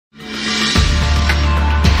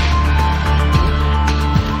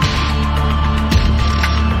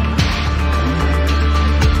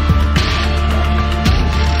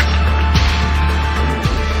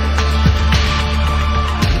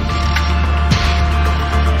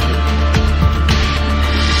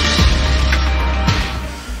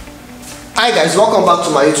Hi guys, welcome back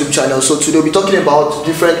to my YouTube channel. So today we'll be talking about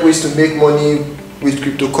different ways to make money with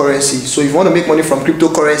cryptocurrency. So if you want to make money from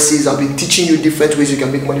cryptocurrencies, I'll be teaching you different ways you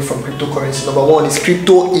can make money from cryptocurrency. Number one is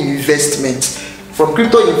crypto investment. From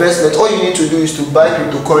crypto investment, all you need to do is to buy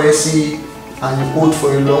cryptocurrency and you hold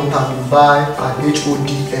for a long time. You buy an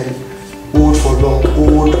HODL, hold for long,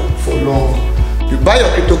 hold for long. You buy your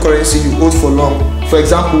cryptocurrency, you hold for long. For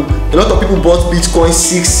example, a lot of people bought Bitcoin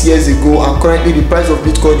 6 years ago, and currently the price of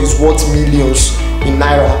Bitcoin is worth millions in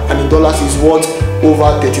naira, and in dollars is worth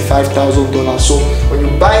over $35,000. So when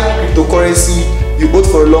you buy cryptocurrency, you hold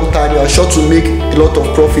for a long time, you are sure to make a lot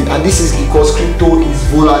of profit, and this is because crypto is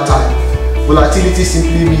volatile. Volatility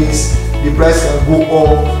simply means the price can go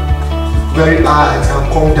up very high, it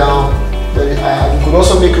can come down very high. You could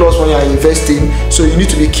also make loss when you are investing, so you need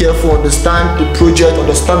to be careful, understand the project,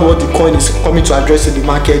 understand what the coin is coming to address in the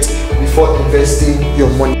market before investing your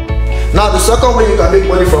money. Now the second way you can make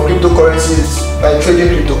money from cryptocurrency is by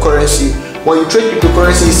trading cryptocurrency. When you trade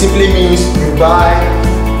cryptocurrency, it simply means you buy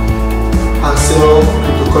and sell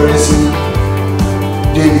cryptocurrency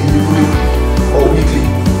daily, or weekly.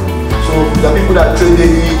 So there are people that trade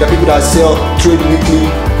daily, there are people that trade weekly.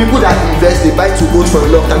 People that invest, they buy to hold for a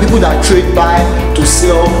long time. People that trade, buy to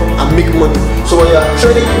sell and make money. So when you are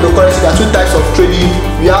trading cryptocurrency, there are two types of trading.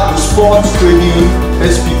 We have the spot trading,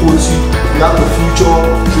 SPOT. We have the future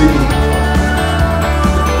trading.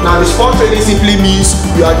 Now the spot trading simply means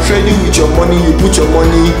you are trading with your money. You put your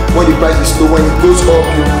money when the price is low. When it goes up,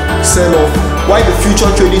 you sell off. While the future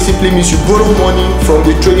trading simply means you borrow money from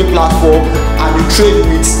the trading platform and you trade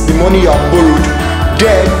with the money you have borrowed.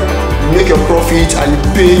 Then you make your profit and you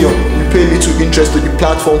pay little interest to the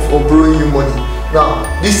platform for borrowing you money. Now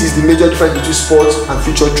this is the major difference between spot and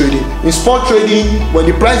future trading. In spot trading, when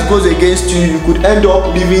the price goes against you, you could end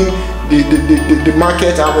up leaving the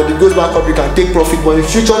market, and when it goes back up you can take profit. But in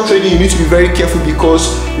future trading, you need to be very careful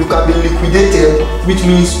because you can be liquidated, which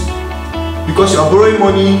means because you are borrowing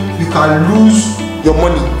money, you can lose your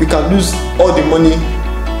money. You can lose all the money,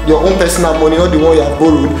 your own personal money, not the one you have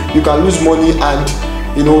borrowed. You can lose money, and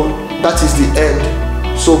that is the end.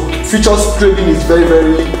 So futures trading is very,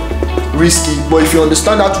 very risky, but if you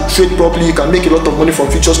understand how to trade properly, you can make a lot of money from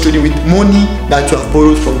futures trading with money that you have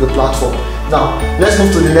borrowed from the platform. Now let's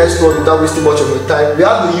move to the next one without wasting much of your time. We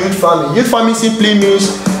have the yield farming. Yield farming simply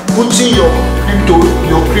means putting your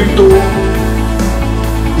crypto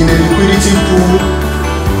in a liquidity pool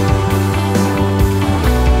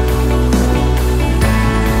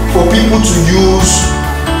for people to use,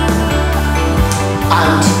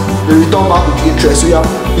 and they return back with interest. So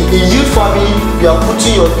in yield farming, you are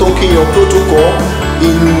putting your token, your protocol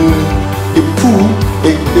in a pool.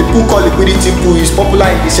 A pool called Liquidity Pool is popular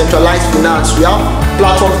in Decentralized Finance. We have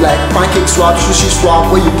platforms like PancakeSwap, SushiSwap,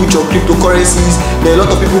 where you put your cryptocurrencies. Then a lot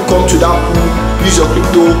of people come to that pool, use your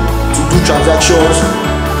crypto to do transactions,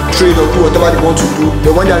 trade or do whatever they want to do.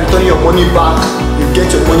 Then when they are returning your money back, you get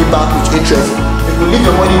your money back with interest. You can leave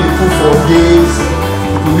your money in the pool for days,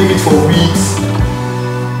 you can leave it for weeks,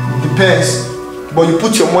 it depends. But you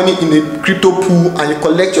put your money in a crypto pool and you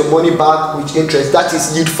collect your money back with interest. That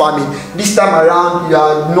is yield farming. This time around, you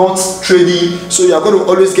are not trading, so you are going to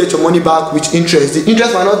always get your money back with interest. The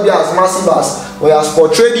interest might not be as massive as for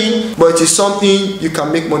trading, but it is something you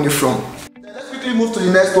can make money from. Let's quickly move to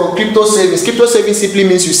the next one, crypto savings. Crypto savings simply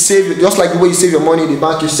means you save, just like the way you save your money in the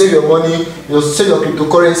bank, you save your money, you save your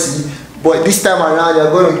cryptocurrency, but this time around, you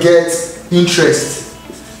are going to get interest.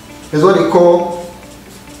 It's what they call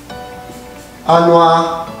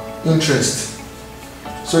annual interest.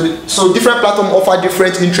 So different platforms offer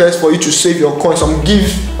different interest for you to save your coin. Some give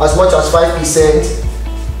as much as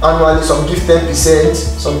 5% annually, some give 10%,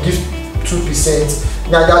 some give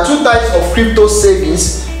 2%. Now there are two types of crypto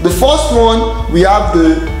savings. The first one, we have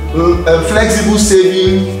the flexible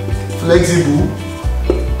saving,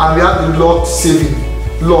 and we have the locked saving,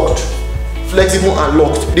 flexible and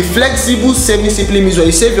locked. The flexible saving simply means when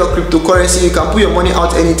you save your cryptocurrency, you can put your money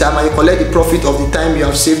out anytime and you collect the profit of the time you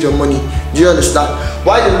have saved your money. Do you understand?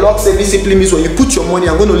 While the locked saving simply means when you put your money,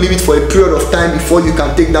 I'm going to leave it for a period of time before you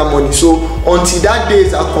can take that money. So until that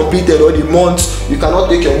days are completed or the months, you cannot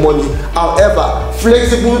take your money. However,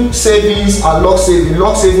 flexible savings and locked saving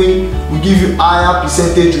will give you higher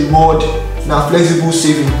percentage reward than flexible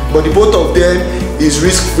saving, but the both of them is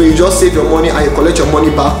risk-free. You just save your money and you collect your money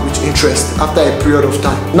back with interest after a period of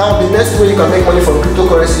time. Now the next way you can make money from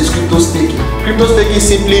cryptocurrency is crypto staking. Crypto staking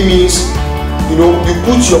simply means you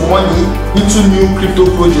put your money into new crypto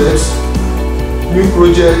projects,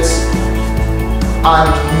 and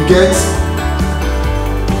you get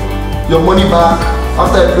your money back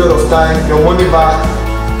after a period of time, your money back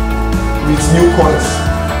with new coins.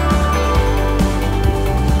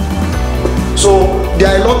 So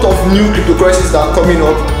there are a lot of new cryptocurrencies that are coming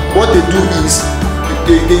up. What they do is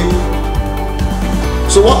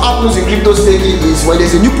so what happens in crypto staking is when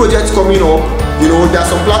there's a new project coming up, you know, there are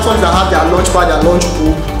some platforms that have their launch pad, their launch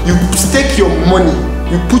pool. You stake your money,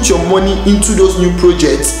 you put your money into those new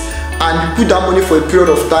projects, and you put that money for a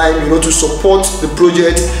period of time, you know, to support the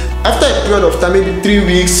project. After a period of time, maybe 3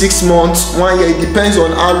 weeks, 6 months, 1 year, it depends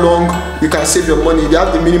on how long you can save your money. They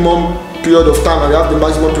have the minimum period of time and they have the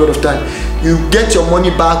maximum period of time. You get your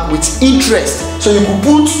money back with interest. So you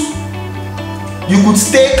could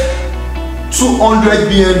stake 200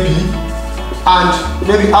 BNB, and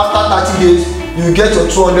maybe after 30 days you get your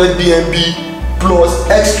 200 BNB plus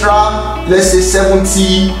extra, let's say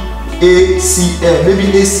 70 ACM.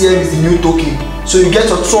 Maybe ACM is the new token. So you get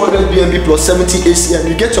your 200 BNB plus 70 ACM.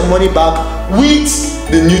 You get your money back with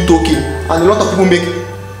the new token, and a lot of people make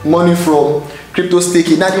money from crypto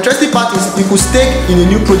staking. Now the interesting part is you could stake in a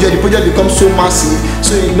new project. The project becomes so massive,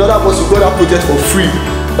 so in other words, you got that project for free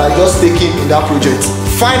by just staking in that project.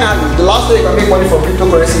 Finally, the last way you can make money from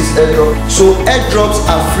cryptocurrency is airdrop. So airdrops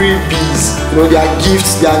are freebies. You know, they are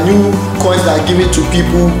gifts, they are new coins that are given to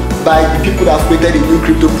people by the people that have created a new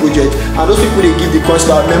crypto project, and those people, they give the coins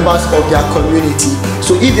to our members of their community.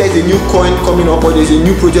 So if there's a new coin coming up or there's a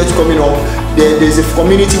new project coming up, there's a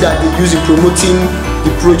community that they use in promoting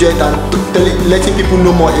the project and letting people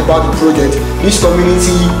know more about the project. This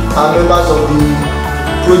community are members of the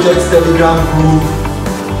project Telegram group,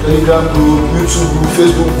 YouTube group,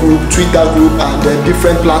 Facebook group, Twitter group, and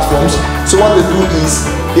different platforms. So what they do is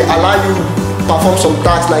they allow you perform some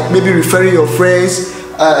tasks like maybe referring your friends,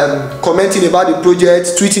 commenting about the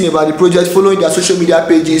project, tweeting about the project, following their social media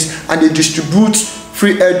pages, and they distribute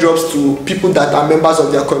free airdrops to people that are members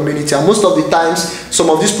of their community. And most of the times, some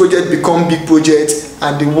of these projects become big projects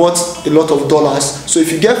and they worth a lot of dollars. So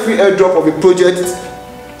if you get free airdrop of a project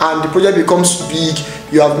and the project becomes big,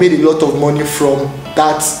 you have made a lot of money from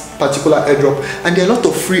that particular airdrop. And there are a lot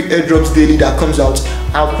of free airdrops daily that comes out.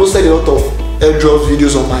 I've posted a lot of airdrops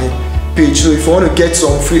videos on my page, so if you want to get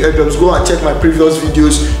some free airdrops, go and check my previous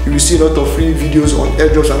videos. You will see a lot of free videos on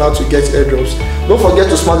airdrops and how to get airdrops. Don't forget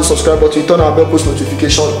to smash the subscribe button, turn our bell post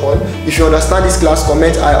notification on. If you understand this class,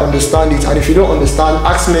 comment I understand it, and if you don't understand,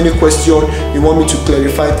 ask me any question you want me to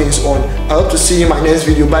clarify things on. I hope to see you in my next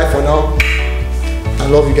video. Bye for now. I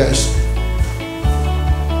love you guys.